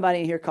 Don't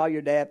nobody in here call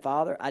your dad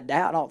Father. I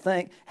don't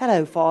think.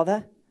 Hello,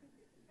 Father.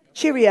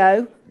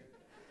 Cheerio.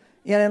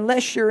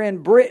 Unless you're in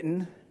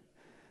Britain,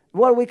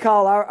 what do we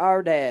call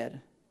our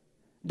dad?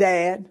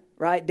 Dad,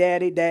 right?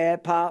 Daddy,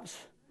 dad, pops.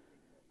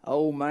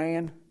 Oh,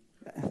 man,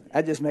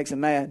 that just makes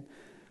him mad.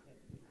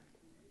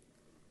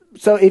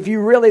 So if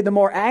you really, the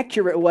more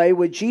accurate way,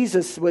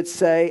 Jesus would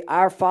say,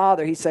 our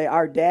Father, he'd say,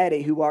 our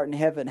Daddy who art in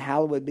heaven,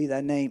 hallowed be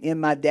thy name. In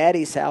my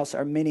Daddy's house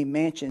are many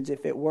mansions.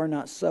 If it were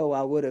not so,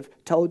 I would have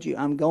told you.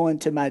 I'm going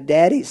to my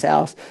Daddy's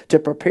house to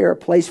prepare a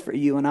place for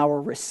you, and I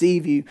will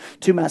receive you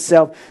to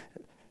myself.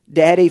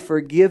 Daddy,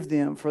 forgive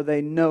them, for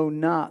they know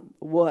not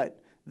what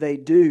they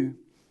do.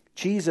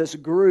 Jesus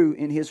grew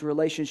in his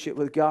relationship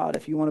with God.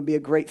 If you want to be a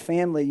great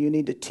family, you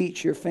need to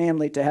teach your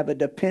family to have a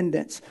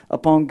dependence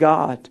upon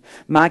God.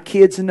 My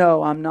kids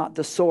know I'm not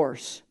the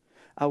source.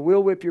 I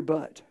will whip your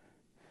butt,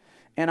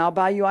 and I'll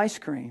buy you ice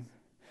cream.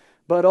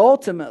 But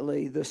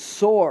ultimately, the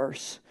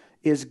source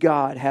is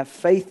God. Have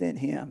faith in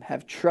him.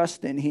 Have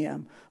trust in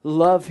him.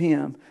 Love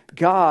him.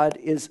 God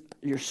is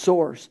your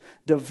source.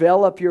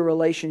 Develop your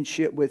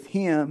relationship with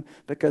him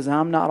because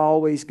I'm not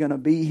always going to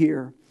be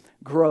here.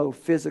 Grow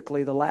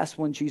physically. The last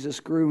one Jesus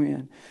grew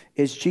in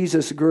is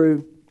Jesus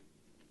grew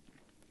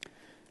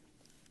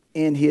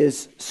in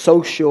his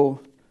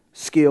social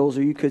skills,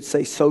 or you could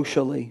say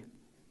socially.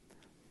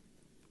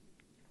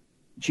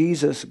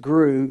 Jesus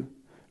grew,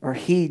 or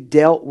he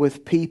dealt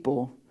with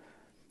people.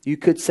 You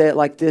could say it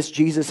like this: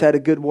 Jesus had a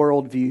good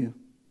worldview.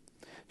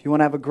 If you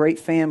want to have a great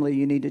family,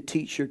 you need to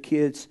teach your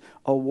kids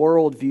a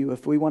worldview.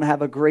 If we want to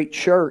have a great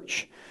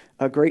church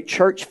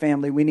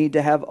family, we need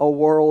to have a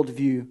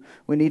worldview.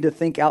 We need to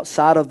think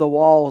outside of the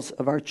walls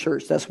of our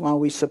church. That's why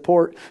we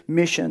support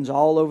missions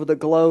all over the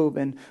globe,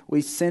 and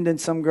we send in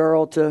some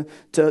girl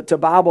to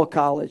Bible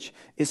college,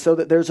 is so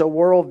that there's a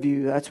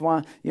worldview. That's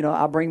why,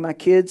 I bring my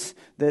kids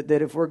that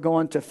if we're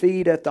going to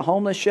feed at the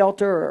homeless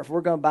shelter, or if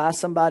we're going to buy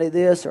somebody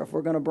this, or if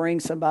we're going to bring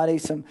somebody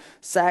some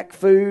sack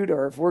food,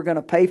 or if we're going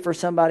to pay for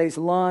somebody's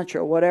lunch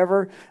or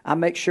whatever, I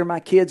make sure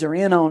my kids are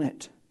in on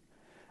it.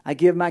 I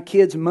give my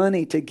kids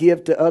money to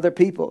give to other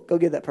people. Go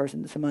give that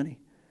person some money.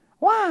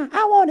 Why?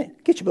 I want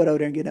it. Get your butt over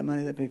there and get that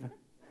money to the people.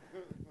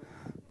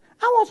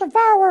 I want some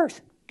fireworks.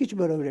 Get your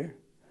butt over there.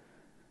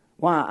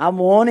 Why? I'm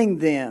wanting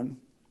them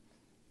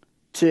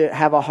to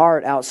have a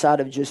heart outside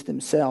of just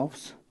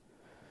themselves.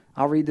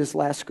 I'll read this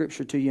last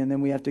scripture to you and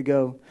then we have to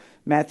go.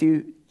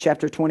 Matthew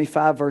chapter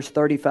 25, verse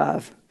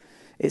 35.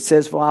 It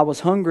says, "While I was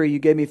hungry, you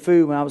gave me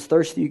food. When I was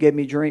thirsty, you gave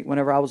me drink.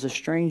 Whenever I was a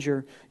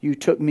stranger, you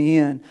took me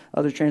in."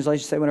 Other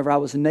translations say, "Whenever I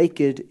was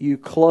naked, you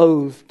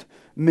clothed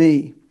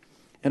me."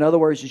 In other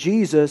words,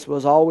 Jesus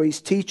was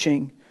always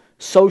teaching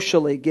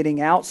socially, getting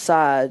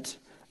outside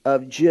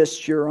of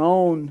just your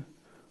own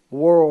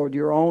world,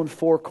 your own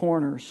four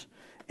corners,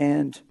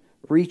 and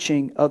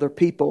reaching other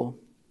people.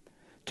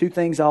 Two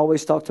things I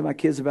always talk to my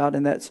kids about,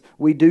 and that's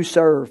we do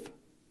serve.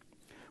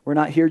 We're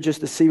not here just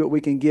to see what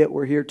we can get.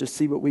 We're here to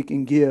see what we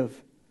can give.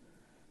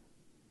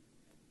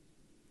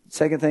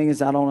 Second thing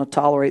is I don't want to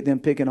tolerate them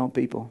picking on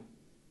people.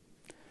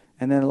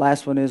 And then the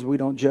last one is we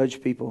don't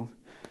judge people.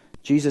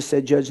 Jesus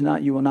said, "Judge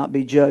not, you will not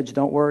be judged."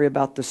 Don't worry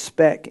about the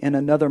speck in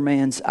another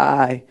man's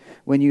eye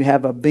when you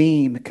have a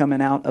beam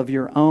coming out of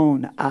your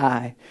own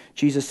eye.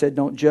 Jesus said,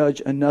 don't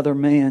judge another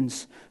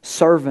man's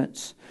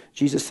servants.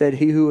 Jesus said,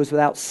 "He who is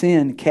without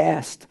sin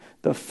cast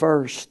the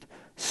first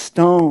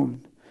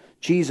stone."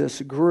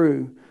 Jesus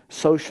grew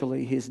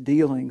socially his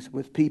dealings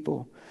with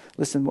people.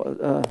 Listen,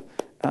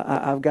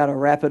 I've got to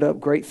wrap it up.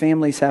 Great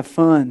families have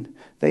fun.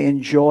 They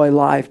enjoy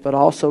life, but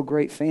also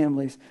great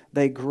families,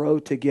 they grow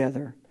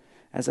together.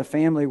 As a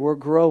family, we're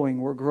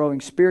growing. We're growing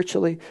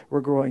spiritually.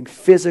 We're growing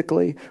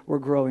physically. We're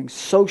growing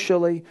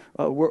socially.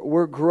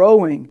 We're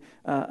growing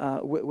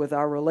with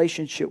our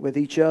relationship with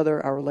each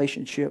other, our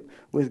relationship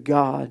with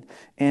God.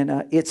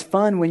 And it's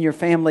fun when your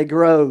family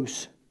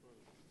grows.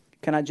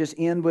 Can I just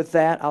end with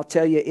that? I'll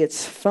tell you,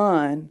 it's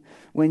fun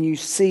when you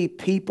see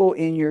people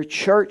in your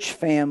church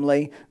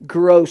family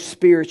grow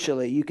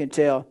spiritually. You can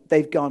tell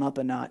they've gone up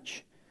a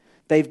notch.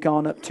 They've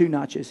gone up 2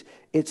 notches.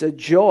 It's a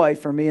joy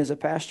for me as a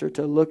pastor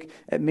to look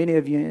at many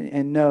of you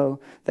and know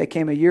they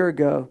came a year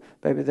ago.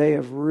 Baby, they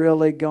have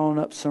really gone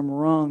up some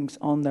rungs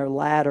on their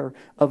ladder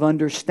of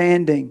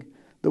understanding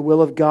the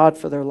will of God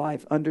for their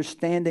life,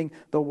 understanding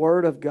the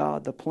Word of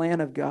God, the plan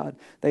of God.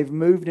 They've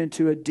moved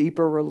into a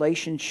deeper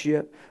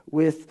relationship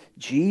with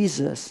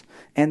Jesus,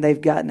 and they've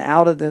gotten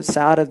out of the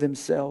side of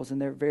themselves,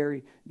 and they're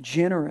very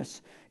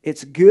generous.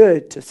 It's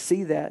good to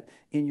see that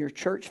in your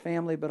church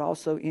family, but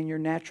also in your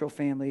natural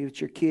family with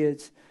your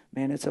kids.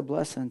 Man, it's a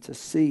blessing to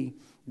see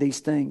these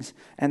things.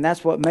 And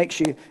that's what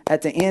makes you,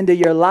 at the end of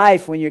your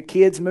life, when your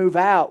kids move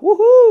out,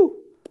 woohoo!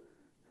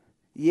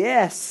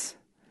 Yes!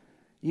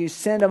 You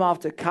send them off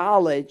to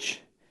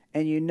college,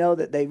 and you know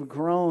that they've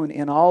grown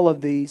in all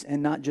of these,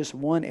 and not just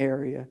one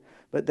area,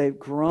 but they've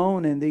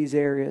grown in these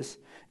areas,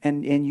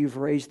 and you've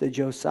raised a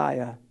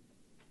Josiah.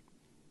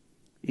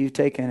 You've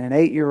taken an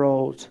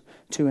 8-year-old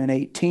to an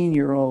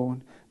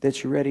 18-year-old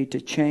that's ready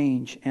to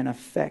change and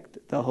affect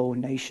the whole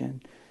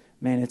nation.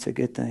 Man, it's a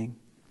good thing.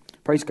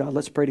 Praise God.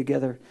 Let's pray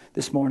together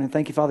this morning.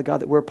 Thank you, Father God,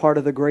 that we're part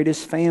of the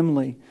greatest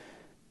family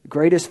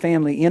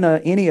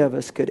any of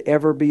us could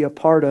ever be a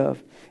part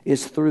of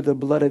is through the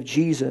blood of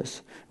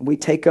Jesus. And we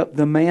take up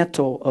the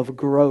mantle of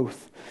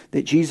growth.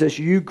 That Jesus,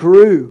 you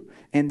grew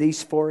in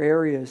these 4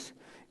 areas,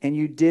 and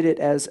you did it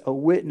as a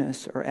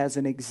witness or as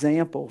an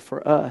example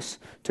for us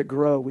to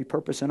grow. We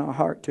purpose in our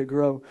heart to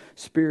grow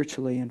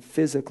spiritually and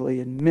physically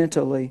and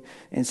mentally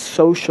and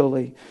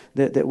socially.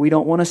 That we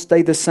don't want to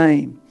stay the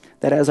same.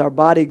 That as our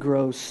body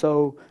grows,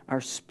 so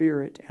our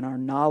spirit and our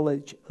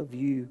knowledge of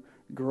you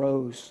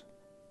grows.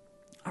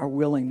 Our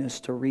willingness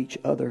to reach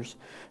others.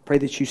 Pray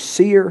that you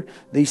sear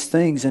these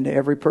things into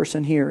every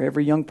person here,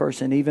 every young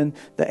person, even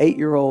the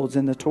 8-year-olds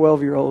and the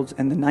 12-year-olds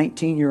and the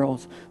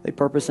 19-year-olds. They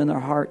purpose in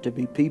their heart to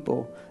be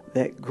people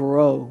that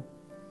grow.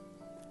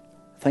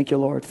 Thank you,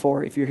 Lord,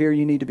 for if you're here,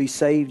 you need to be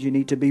saved. You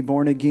need to be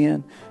born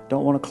again.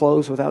 Don't want to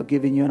close without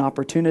giving you an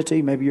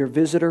opportunity. Maybe you're a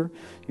visitor.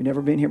 You've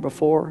never been here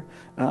before.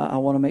 I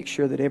want to make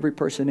sure that every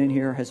person in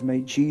here has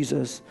made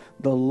Jesus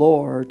the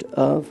Lord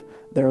of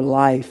their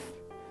life.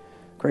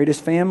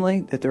 Greatest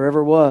family that there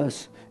ever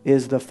was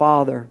is the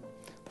Father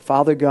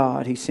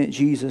God. He sent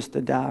Jesus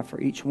to die for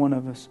each one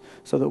of us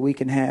so that we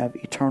can have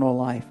eternal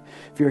life.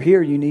 If you're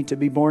here, you need to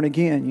be born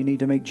again. You need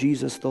to make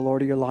Jesus the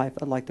Lord of your life.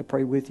 I'd like to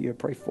pray with you,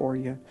 pray for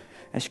you.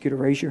 Ask you to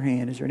raise your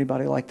hand. Is there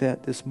anybody like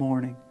that this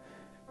morning?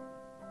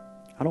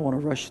 I don't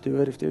want to rush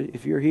through it.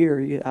 If you're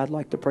here, I'd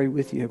like to pray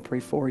with you, pray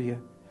for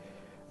you.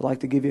 I'd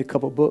like to give you a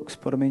couple books,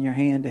 put them in your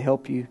hand to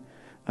help you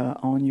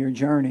on your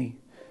journey.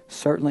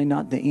 Certainly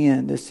not the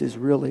end. This is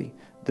really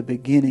the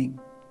beginning.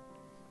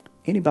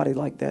 Anybody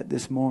like that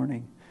this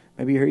morning?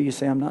 Maybe you hear you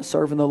say, I'm not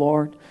serving the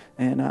Lord,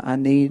 and I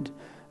need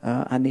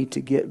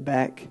to get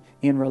back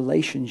in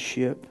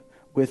relationship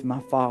with my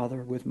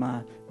Father, with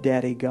my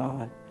Daddy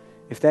God.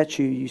 If that's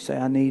you, you say,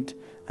 I need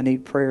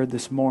prayer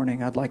this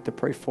morning. I'd like to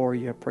pray for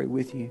you. I pray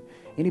with you.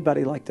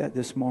 Anybody like that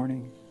this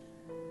morning?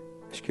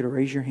 Just get to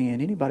raise your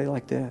hand. Anybody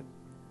like that?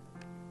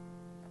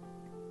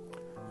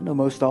 I know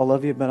most all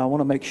of you, but I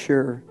want to make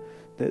sure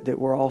that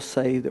we're all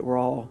saved, that we're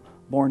all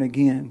born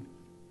again.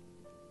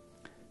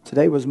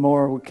 Today was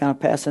more, we're kind of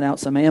passing out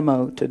some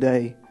ammo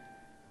today,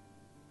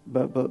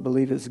 but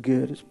believe it's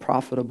good, it's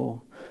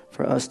profitable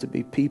for us to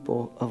be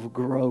people of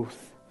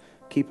growth.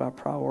 Keep our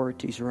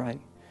priorities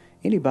right.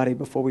 Anybody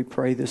before we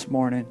pray this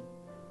morning?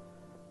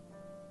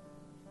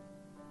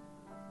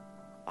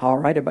 All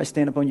right, everybody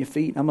stand up on your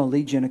feet. I'm going to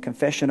lead you in a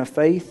confession of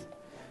faith.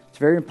 It's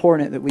very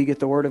important that we get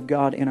the Word of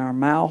God in our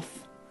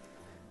mouth.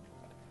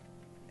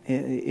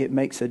 It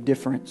makes a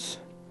difference.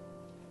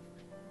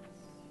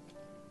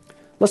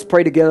 Let's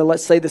pray together.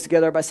 Let's say this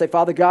together. Everybody say,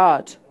 Father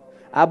God,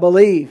 I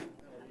believe,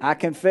 I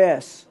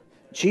confess,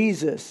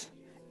 Jesus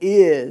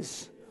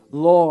is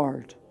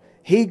Lord.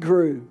 He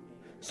grew,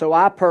 so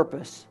I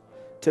purpose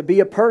to be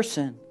a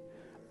person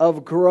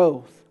of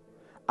growth.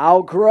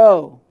 I'll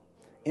grow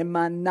in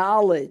my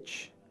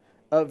knowledge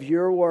of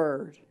your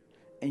word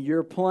and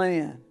your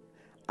plan.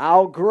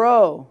 I'll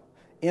grow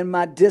in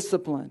my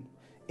discipline,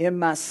 in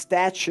my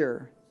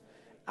stature.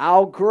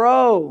 I'll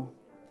grow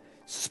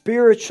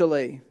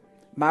spiritually,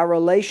 my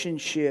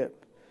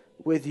relationship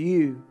with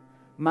you,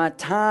 my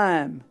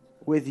time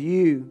with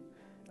you.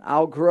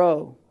 I'll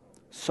grow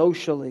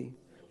socially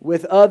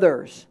with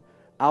others.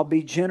 I'll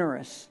be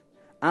generous.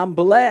 I'm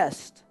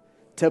blessed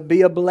to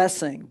be a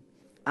blessing.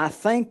 I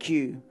thank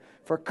you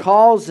for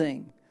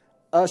causing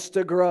us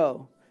to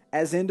grow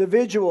as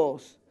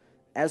individuals,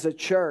 as a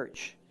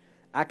church.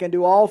 I can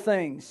do all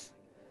things.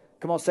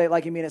 Come on, say it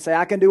like you mean it. Say,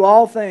 I can do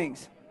all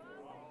things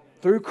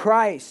through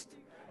Christ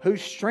who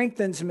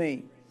strengthens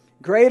me.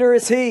 Greater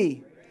is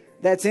He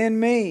that's in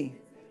me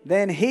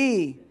than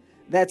he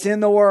that's in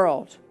the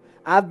world.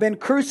 I've been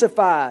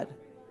crucified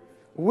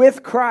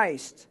with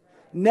Christ.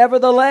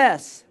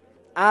 Nevertheless,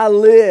 I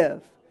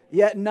live,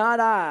 yet not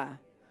I,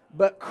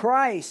 but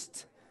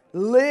Christ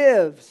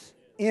lives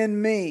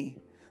in me.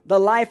 The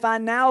life I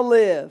now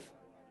live,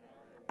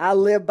 I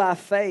live by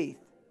faith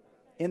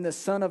in the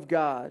Son of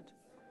God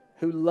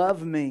who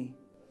loved me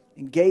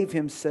and gave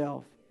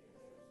Himself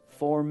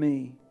for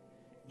me.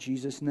 In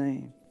Jesus'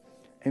 name,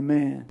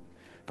 amen.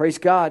 Praise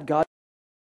God. God